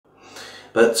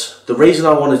But the reason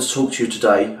I wanted to talk to you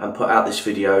today and put out this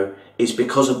video is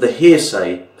because of the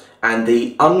hearsay and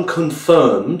the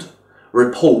unconfirmed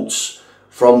reports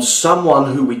from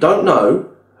someone who we don't know,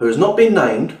 who has not been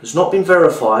named, has not been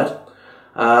verified,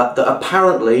 that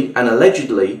apparently and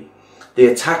allegedly the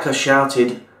attacker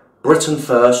shouted Britain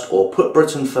first, or put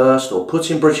Britain first, or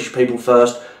putting British people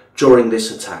first during this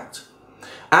attack.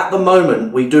 At the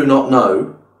moment, we do not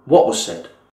know what was said.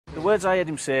 The words I heard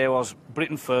him say was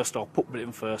Britain first or put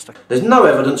Britain first. There's no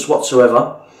evidence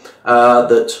whatsoever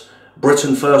that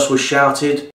Britain first was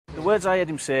shouted. The words I heard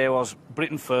him say was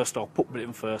Britain first or put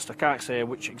Britain first. I can't say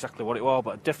exactly what it was,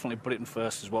 but definitely Britain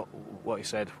first is what he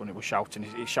said when it was shouting.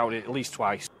 He shouted it at least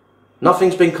twice.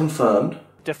 Nothing's been confirmed.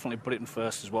 Definitely Britain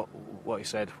first is what he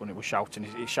said when it was shouting.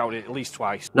 He shouted it at least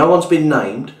twice. No one's been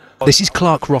named. This is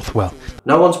Clark Rothwell.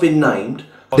 No one's been named.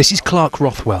 This is Clark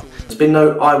Rothwell. There's been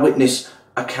no eyewitness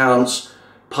accounts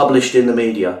published in the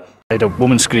media. I had a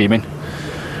woman screaming,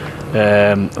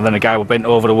 and then a guy was bent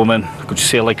over the woman. I could just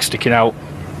see a leg sticking out,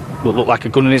 what looked like a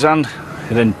gun in his hand,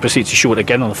 and then proceeded to shoot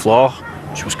again on the floor.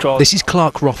 She was caught. This is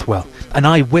Clark Rothwell, an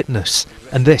eyewitness,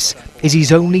 and this is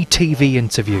his only TV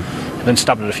interview. And then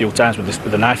stabbed her a few times with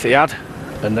the knife that he had.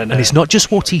 And it's not just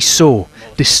what he saw.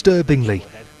 Disturbingly,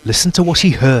 listen to what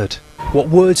he heard. What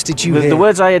words did you hear? The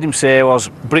words I heard him say was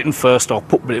Britain first or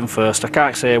put Britain first. I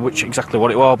can't say exactly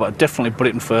what it was, but definitely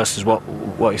Britain first is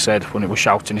what he said when it was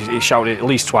shouting. He shouted it at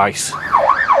least twice.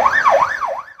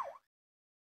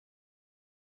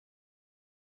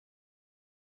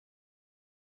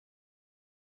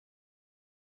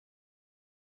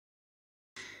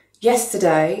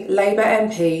 Yesterday, Labour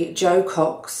MP Jo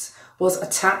Cox was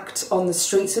attacked on the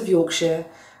streets of Yorkshire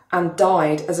and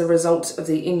died as a result of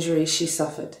the injuries she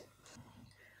suffered.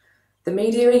 The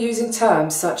media are using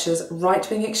terms such as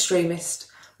right-wing extremist,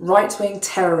 right-wing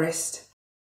terrorist.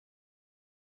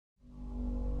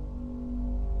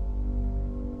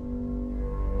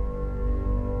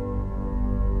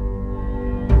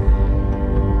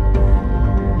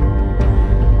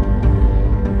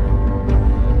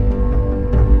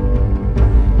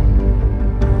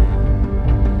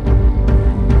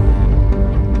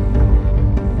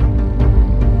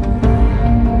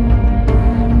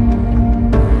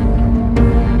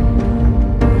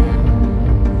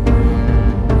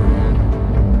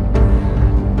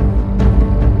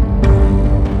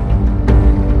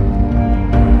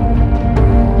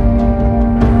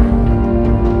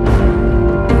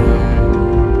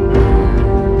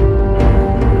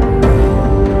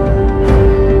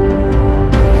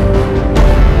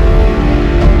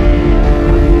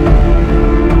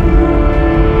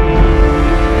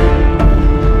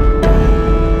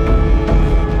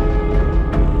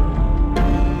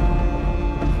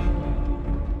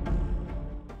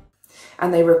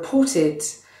 And they reported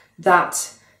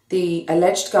that the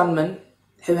alleged gunman,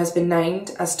 who has been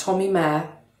named as Thomas Mair,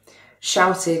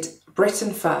 shouted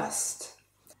Britain first.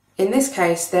 In this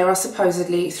case, there are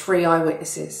supposedly 3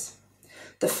 eyewitnesses.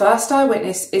 The first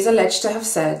eyewitness is alleged to have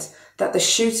said that the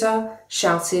shooter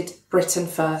shouted Britain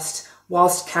first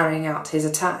whilst carrying out his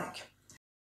attack.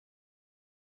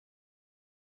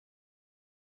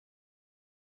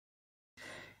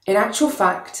 In actual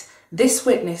fact, this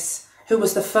witness, who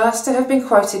was the first to have been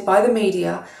quoted by the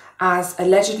media as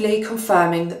allegedly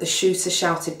confirming that the shooter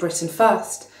shouted Britain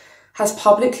first, has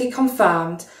publicly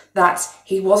confirmed that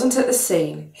he wasn't at the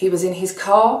scene. He was in his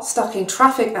car, stuck in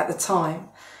traffic at the time,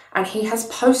 and he has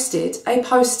posted a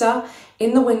poster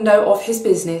in the window of his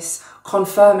business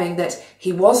confirming that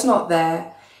he was not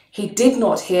there, he did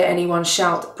not hear anyone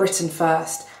shout Britain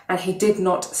first, and he did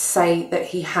not say that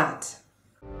he had.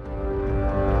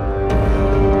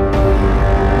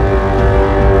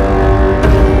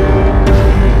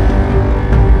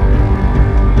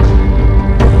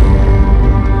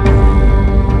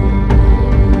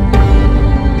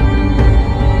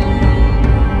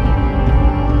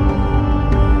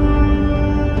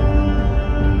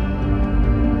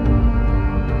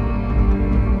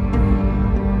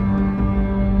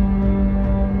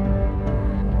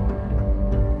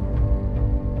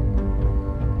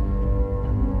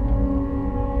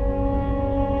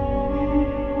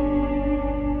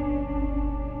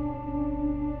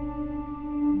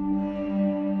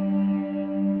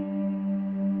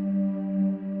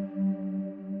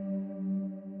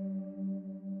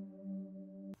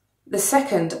 The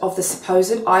second of the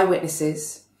supposed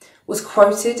eyewitnesses was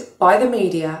quoted by the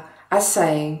media as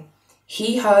saying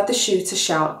he heard the shooter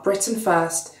shout Britain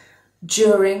first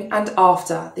during and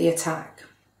after the attack.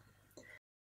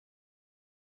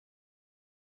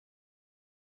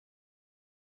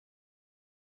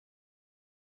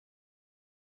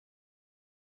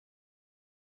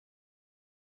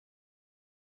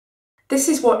 This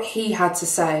is what he had to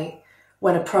say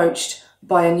when approached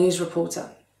by a news reporter.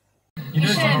 You know,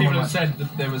 some people have said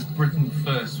that there was Britain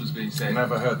First was being said.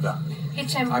 Never heard that.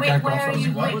 Which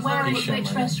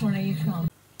restaurant are you from?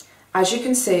 As you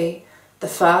can see, the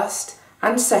first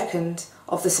and second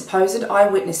of the supposed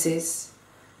eyewitnesses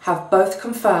have both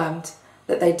confirmed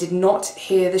that they did not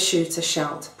hear the shooter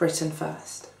shout Britain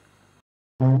First.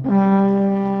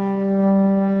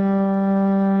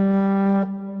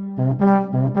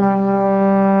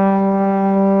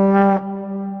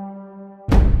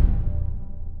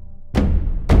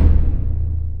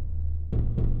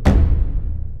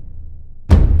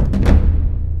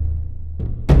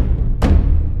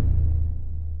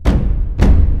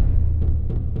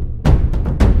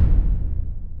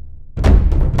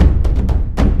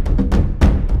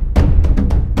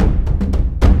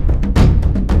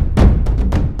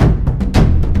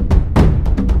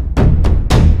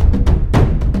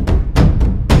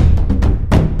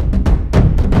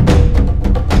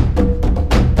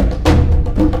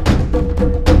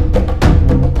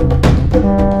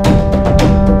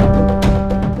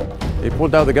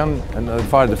 Pulled out the gun and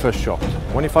fired the first shot.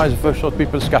 When he fires the first shot,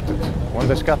 people scattered. When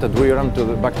they scattered, we ran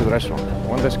back to the restaurant.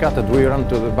 When they scattered, we ran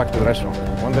back to the restaurant.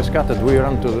 When they scattered, we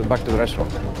ran back to the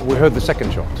restaurant. We heard the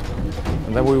second shot,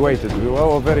 and then we waited. We were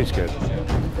all very scared.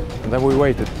 And then we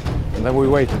waited, and then we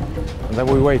waited, and then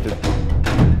we waited.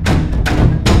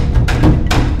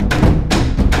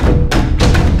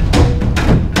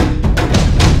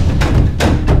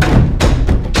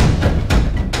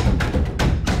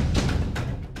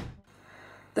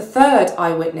 The third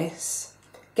eyewitness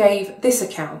gave this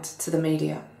account to the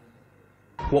media.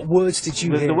 What words did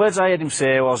you hear? The words I heard him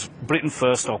say was Britain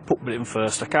First or put Britain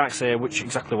First. I can't say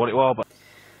exactly what it was, but...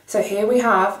 So here we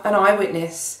have an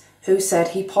eyewitness who said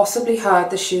he possibly heard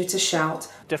the shooter shout.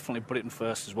 Definitely Britain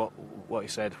First is what he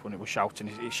said when it was shouting.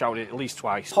 He shouted it at least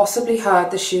twice. Possibly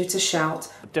heard the shooter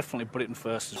shout. Definitely Britain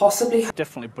First.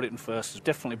 Definitely Britain First.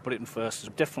 Definitely Britain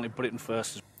First. Definitely Britain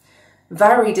First.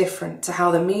 Very different to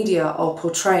how the media are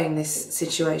portraying this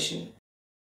situation.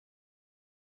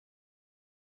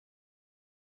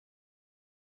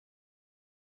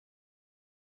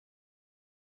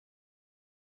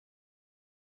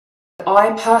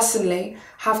 I personally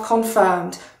have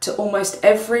confirmed to almost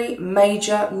every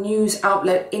major news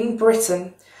outlet in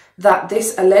Britain that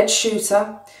this alleged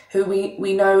shooter, who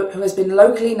we know who has been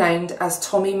locally named as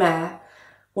Thomas Mair,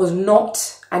 was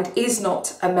not and is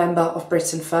not a member of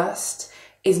Britain First,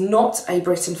 is not a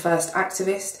Britain First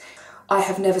activist. I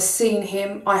have never seen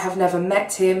him, I have never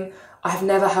met him, I have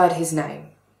never heard his name.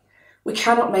 We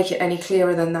cannot make it any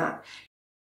clearer than that.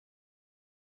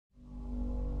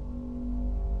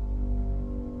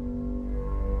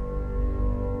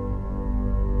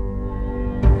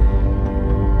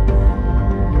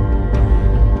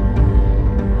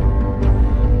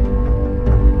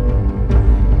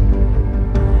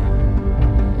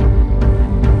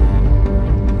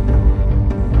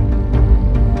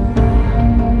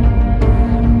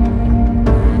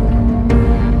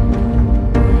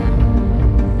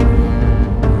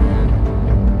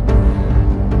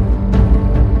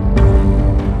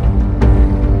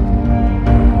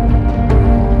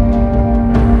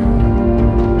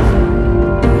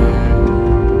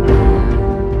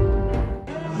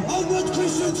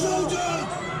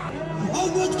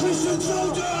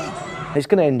 It's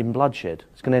going to end in bloodshed.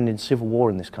 It's going to end in civil war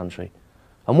in this country.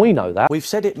 And we know that. We've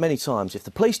said it many times. If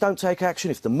the police don't take action,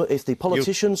 if the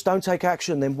politicians don't take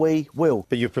action, then we will.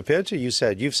 But you're prepared to, you've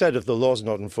said if the law's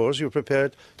not enforced, you're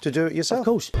prepared to do it yourself. Of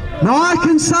course. Now I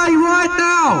can say right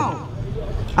now,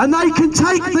 and they can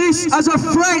take this as a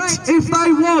threat if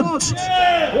they want.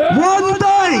 One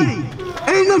day,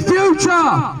 in the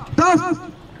future,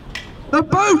 the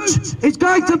boot is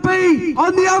going to be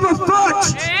on the other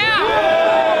foot.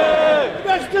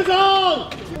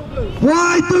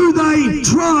 Why do they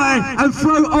try and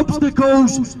throw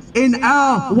obstacles in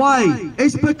our way?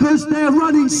 It's because they're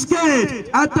running scared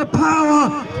at the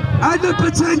power and the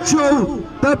potential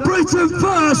that Britain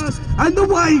First and the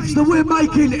waves that we're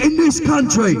making in this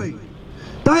country.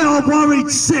 They are worried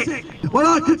sick. Well,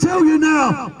 I can tell you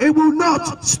now, it will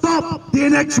not stop the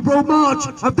inexorable march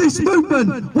of this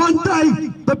movement. One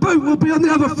day, the boot will be on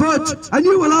the other foot, and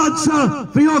you will answer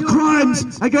for your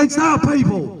crimes against our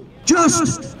people.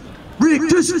 Just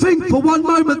think for one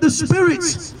moment the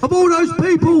spirits of all those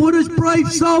people, all those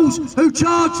brave souls who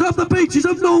charged up the beaches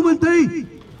of Normandy.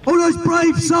 All those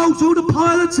brave souls, all the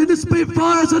pilots in the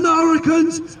Spitfires and the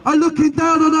Hurricanes are looking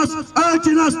down on us,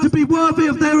 urging us to be worthy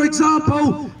of their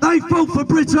example. They fought for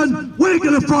Britain, we're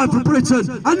going to fight for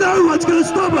Britain, and no one's going to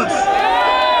stop us.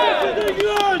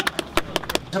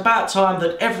 It's about time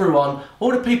that everyone,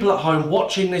 all the people at home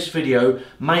watching this video,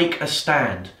 make a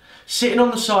stand. Sitting on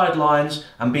the sidelines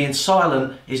and being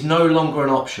silent is no longer an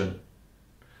option.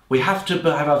 We have to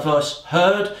have our voice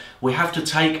heard, we have to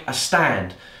take a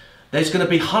stand. There's going to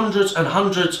be hundreds and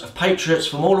hundreds of patriots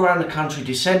from all around the country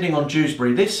descending on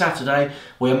Deswbury this Saturday.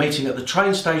 We are meeting at the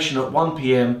train station at 1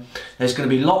 p.m. There's going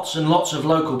to be lots and lots of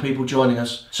local people joining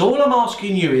us. So all I'm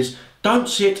asking you is, don't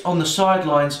sit on the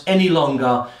sidelines any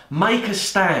longer. Make a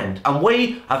stand. And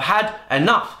we have had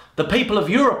enough. The people of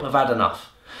Europe have had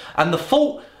enough. And the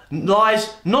fault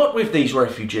lies not with these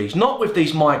refugees, not with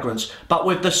these migrants, but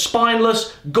with the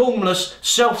spineless, gormless,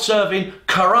 self-serving,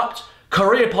 corrupt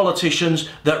career politicians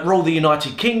that rule the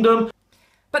United Kingdom.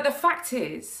 But the fact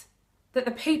is that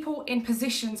the people in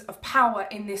positions of power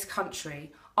in this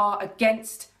country are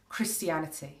against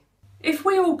Christianity. If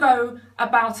we all go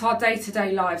about our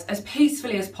day-to-day lives as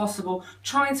peacefully as possible,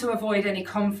 trying to avoid any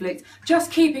conflict,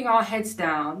 just keeping our heads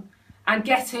down and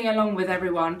getting along with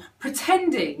everyone,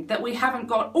 pretending that we haven't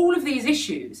got all of these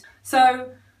issues. So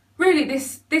really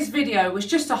this video was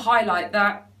just to highlight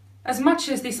that as much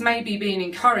as this may be being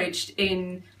encouraged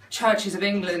in churches of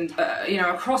England,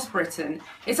 across Britain,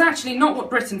 it's actually not what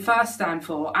Britain First stand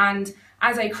for. And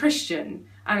as a Christian,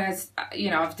 and as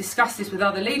I've discussed this with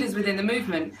other leaders within the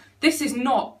movement, this is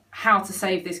not how to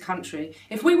save this country.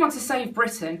 If we want to save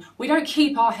Britain, we don't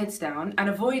keep our heads down and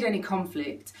avoid any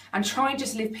conflict and try and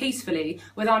just live peacefully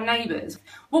with our neighbours.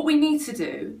 What we need to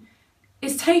do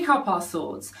is take up our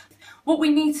swords. What we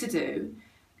need to do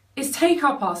is take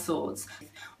up our swords.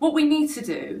 What we need to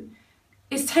do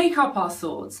is take up our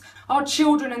swords. Our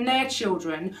children and their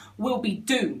children will be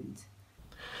doomed.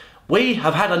 We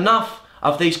have had enough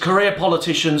of these career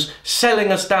politicians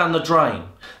selling us down the drain.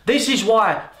 This is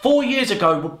why 4 years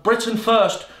ago Britain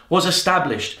First was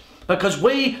established, because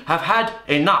we have had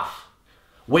enough.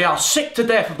 We are sick to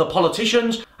death of the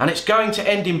politicians, and it's going to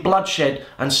end in bloodshed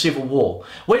and civil war.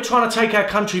 We're trying to take our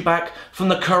country back from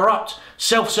the corrupt,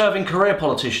 self-serving career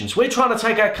politicians. We're trying to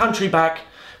take our country back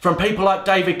from people like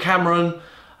David Cameron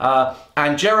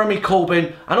and Jeremy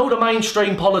Corbyn and all the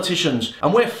mainstream politicians,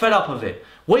 and we're fed up of it.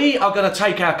 We are going to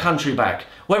take our country back.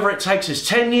 Whether it takes us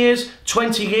 10 years,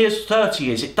 20 years, 30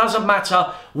 years, it doesn't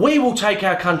matter. We will take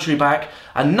our country back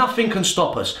and nothing can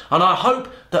stop us. And I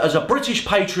hope that as a British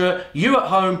patriot, you at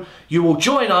home, you will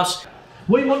join us.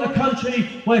 We want a country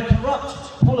where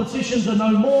corrupt politicians are no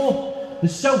more. The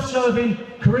self-serving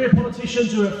career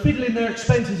politicians who are fiddling their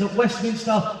expenses at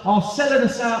Westminster are selling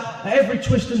us out at every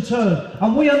twist and turn.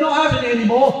 And we are not having it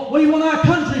anymore. We want our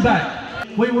country back.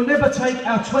 We will never take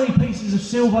our 20 pieces of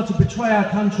silver to betray our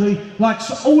country like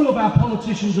all of our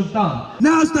politicians have done.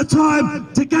 Now's the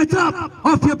time to get up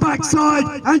off your backside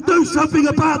and do something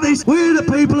about this. We're the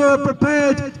people who are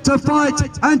prepared to fight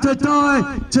and to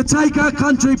die to take our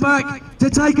country back. To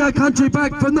take our country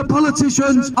back from the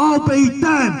politicians. I'll be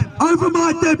damned. Over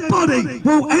my dead body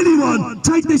will anyone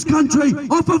take this country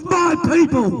off of my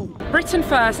people. Britain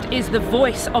First is the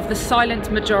voice of the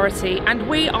silent majority, and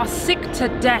we are sick to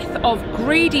death of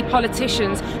greedy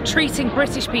politicians treating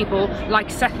British people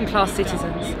like second-class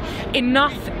citizens.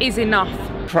 Enough is enough.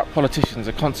 Corrupt politicians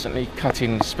are constantly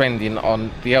cutting spending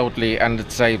on the elderly and the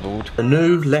disabled. The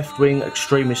new left-wing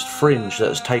extremist fringe that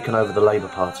has taken over the Labour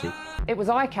Party. It was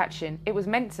eye-catching, it was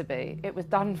meant to be, it was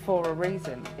done for a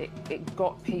reason, it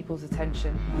got people's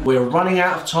attention. We're running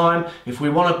out of time. If we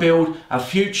want to build a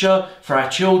future for our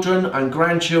children and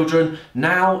grandchildren,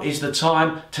 now is the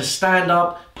time to stand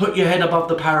up, put your head above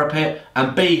the parapet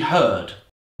and be heard.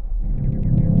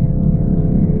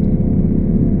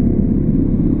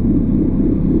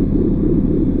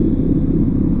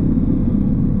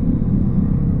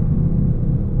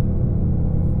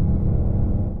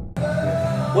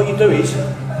 What you do is,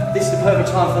 this is the perfect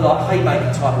time for like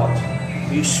haymaking type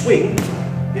ones. You swing,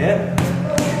 yeah?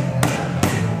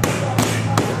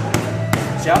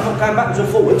 See, I'm not going backwards or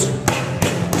forwards.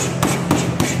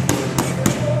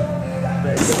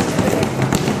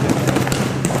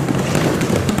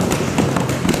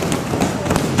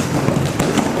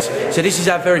 So this is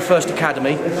our very first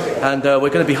academy, and we're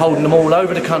going to be holding them all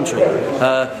over the country.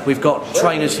 We've got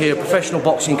trainers here, professional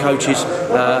boxing coaches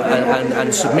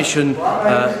and submission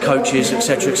coaches,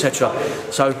 etc, etc.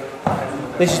 So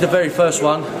this is the very first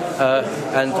one,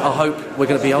 and I hope we're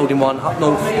going to be holding one up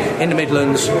north, in the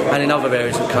Midlands and in other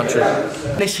areas of the country.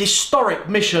 This historic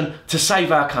mission to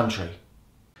save our country.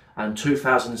 And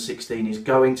 2016 is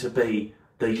going to be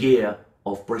the year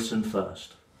of Britain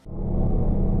First.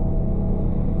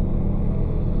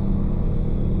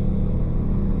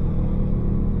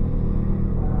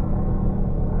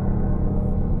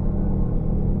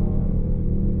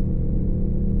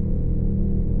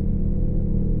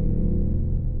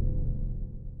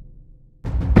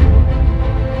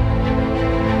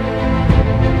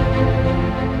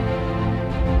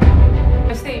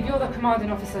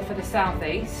 commanding officer for the South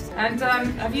East, and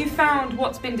have you found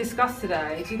what's been discussed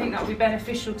today? Do you think that will be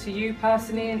beneficial to you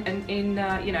personally in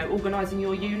you know, organising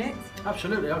your unit?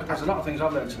 Absolutely. There's a lot of things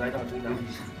I've learned today that I didn't know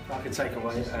that I can take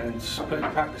away and put into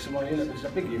practice in my unit. It's a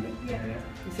big unit,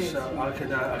 so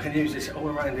I can use this all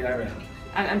around the area.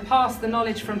 And pass the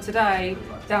knowledge from today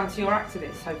down to your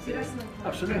activists, hopefully.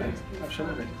 Absolutely,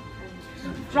 absolutely.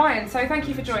 Ryan, so thank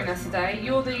you for joining us today.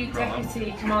 You're the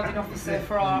Deputy Commanding Officer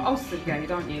for our Ulster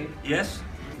Brigade, aren't you? Yes.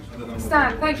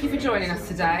 Stan, thank you for joining us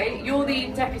today. You're the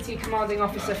Deputy Commanding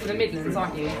Officer for the Midlands,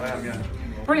 aren't you? I am, yeah.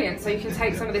 Brilliant, so you can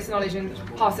take some of this knowledge and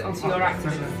pass it on to your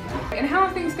activists. And how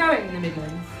are things going in the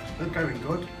Midlands? They're going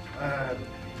good.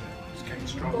 It's getting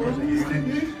stronger as a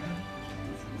unit.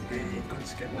 It's good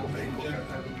to get more people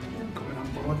coming on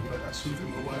board, but that's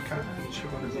something we'll work out and sure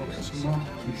we'll get some more.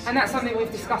 And that's something we've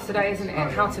discussed today, isn't it?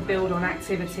 How to build on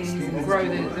activities and grow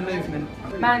the movement.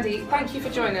 Mandy, thank you for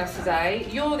joining us today.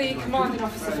 You're the Commanding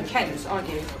Officer for Kent, aren't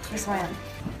you? Yes, I am.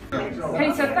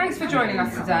 Peter, thanks for joining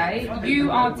us today. You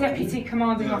are Deputy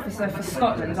Commanding Officer for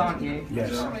Scotland, aren't you?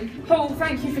 Yes. Paul,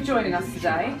 thank you for joining us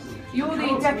today. You're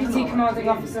the Deputy Commanding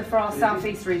Officer for our South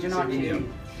East region, aren't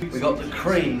you? We got the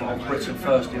cream of Britain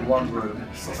First in one room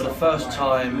for the first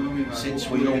time since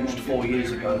we launched 4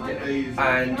 years ago,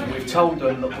 and we've told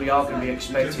them that we are going to be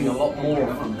expecting a lot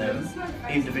more from them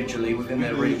individually within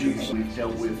their regions. We've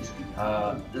dealt with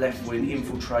left-wing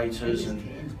infiltrators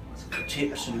and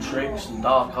tips and tricks and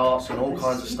dark arts and all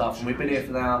kinds of stuff, and we've been here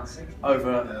for now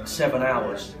over 7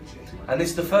 hours. And this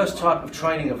is the first type of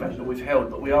training event that we've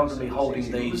held, but we are going to be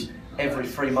holding these every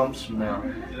 3 months from now,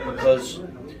 because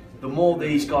the more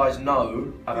these guys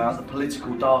know about the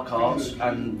political dark arts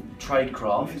and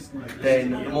tradecraft,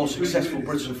 then the more successful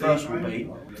Britain First will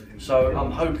be. So I'm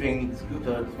hoping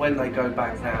that when they go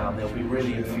back now, they'll be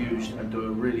really infused and do a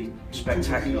really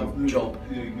spectacular job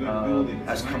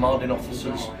as commanding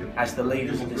officers, as the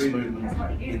leaders of this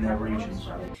movement in their regions.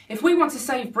 If we want to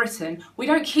save Britain, we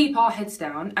don't keep our heads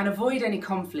down and avoid any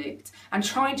conflict and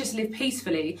try and just live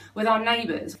peacefully with our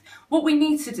neighbours. What we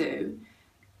need to do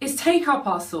is take up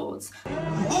our swords.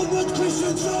 Onward,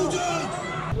 Christian soldiers!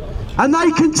 And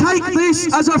they can take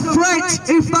this as a threat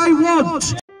if they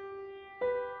want.